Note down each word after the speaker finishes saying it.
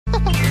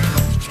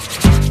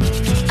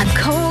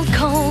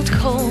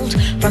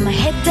cold, from my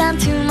head down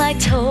to my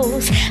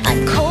toes.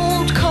 I'm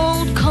cold,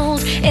 cold,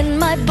 cold, in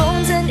my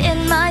bones and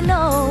in my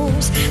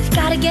nose.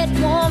 Gotta get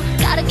warm,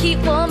 gotta keep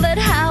warm, but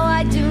how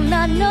I do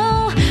not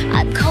know.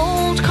 I'm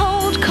cold,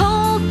 cold,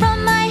 cold,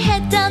 from my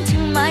head down to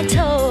my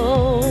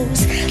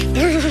toes.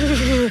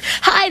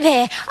 Hi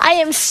there, I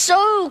am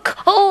so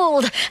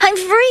cold. I'm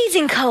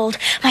freezing cold.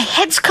 My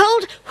head's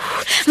cold,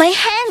 my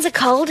hands are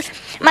cold,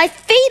 my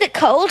feet are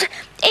cold,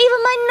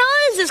 even my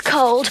nose is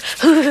cold.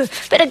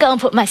 Better go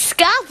and put my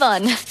scarf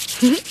on.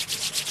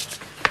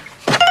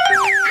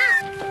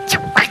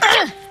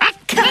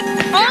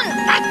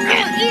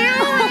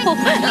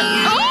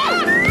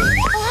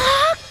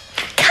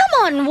 Come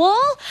on,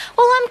 Wall.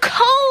 Well, I'm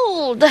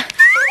cold.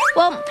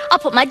 Well, I'll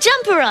put my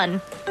jumper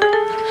on.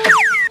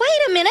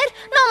 Wait a minute.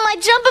 Not my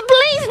jumper,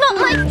 please. Not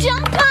my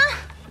jumper.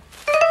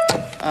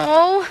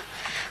 Oh,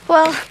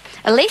 well,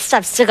 at least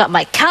I've still got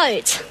my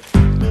coat.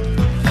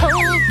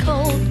 Cold,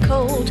 cold,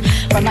 cold,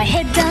 from my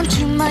head down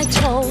to my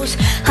toes.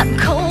 I'm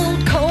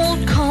cold,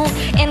 cold, cold,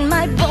 in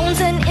my bones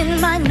and in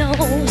my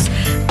nose.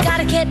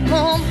 Gotta get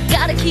warm,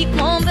 gotta keep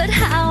warm, but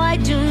how I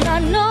do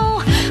not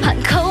know.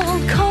 I'm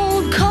cold,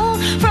 cold, cold,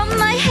 from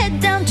my head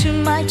down to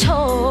my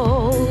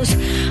toes.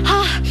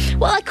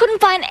 Well, I couldn't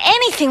find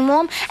anything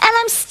warm, and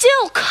I'm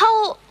still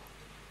cold.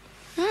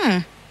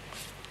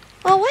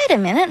 Well, wait a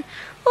minute.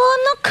 Well,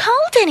 I'm not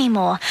cold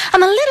anymore.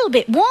 I'm a little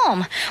bit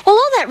warm. Well,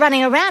 all that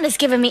running around has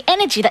given me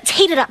energy that's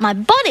heated up my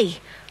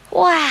body.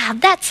 Wow,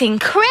 that's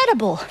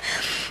incredible.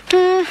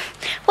 Well,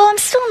 I'm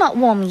still not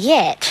warm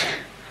yet.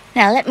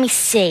 Now, let me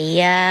see.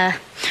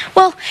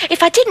 Well,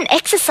 if I did an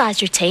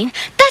exercise routine,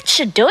 that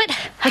should do it.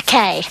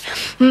 Okay.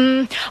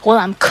 Well,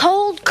 I'm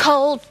cold,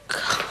 cold,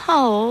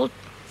 cold.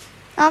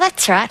 Oh,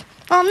 that's right.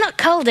 Well, I'm not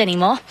cold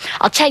anymore.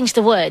 I'll change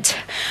the words.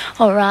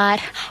 All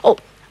right. Oh,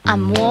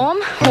 I'm warm,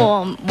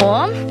 warm,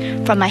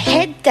 warm, from my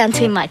head down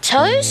to my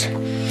toes.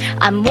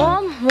 I'm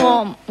warm,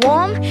 warm,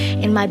 warm,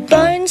 in my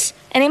bones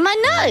and in my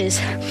nose.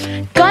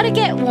 Gotta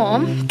get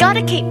warm,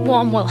 gotta keep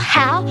warm. Well,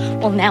 how?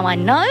 Well, now I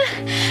know.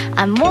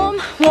 I'm warm,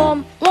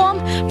 warm, warm,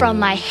 from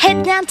my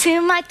head down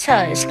to my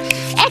toes.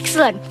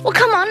 Excellent. Well,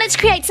 come on, let's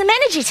create some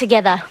energy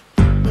together.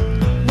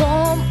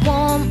 Warm,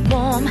 warm,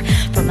 warm,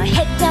 from my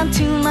head down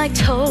to my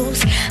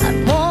toes.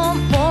 I'm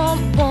warm,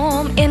 warm,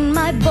 warm, in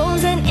my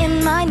bones and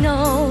in my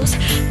nose.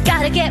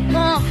 Gotta get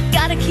warm,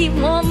 gotta keep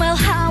warm. Well,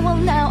 how? Well,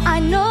 now I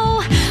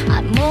know.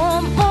 I'm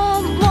warm,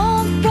 warm,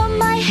 warm, from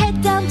my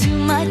head down to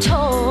my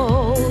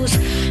toes.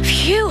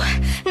 Phew,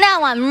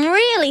 now I'm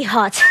really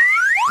hot.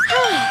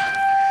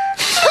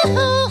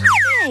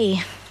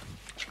 Hey,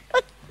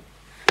 what?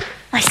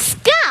 My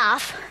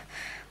scarf?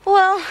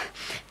 Well,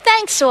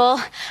 thanks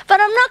all, but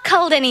I'm not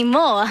cold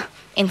anymore.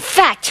 In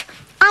fact,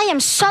 I am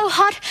so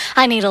hot,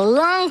 I need a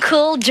long,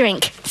 cool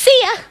drink.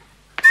 See ya!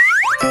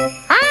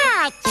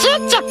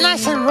 Chip-chip,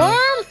 nice and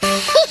warm.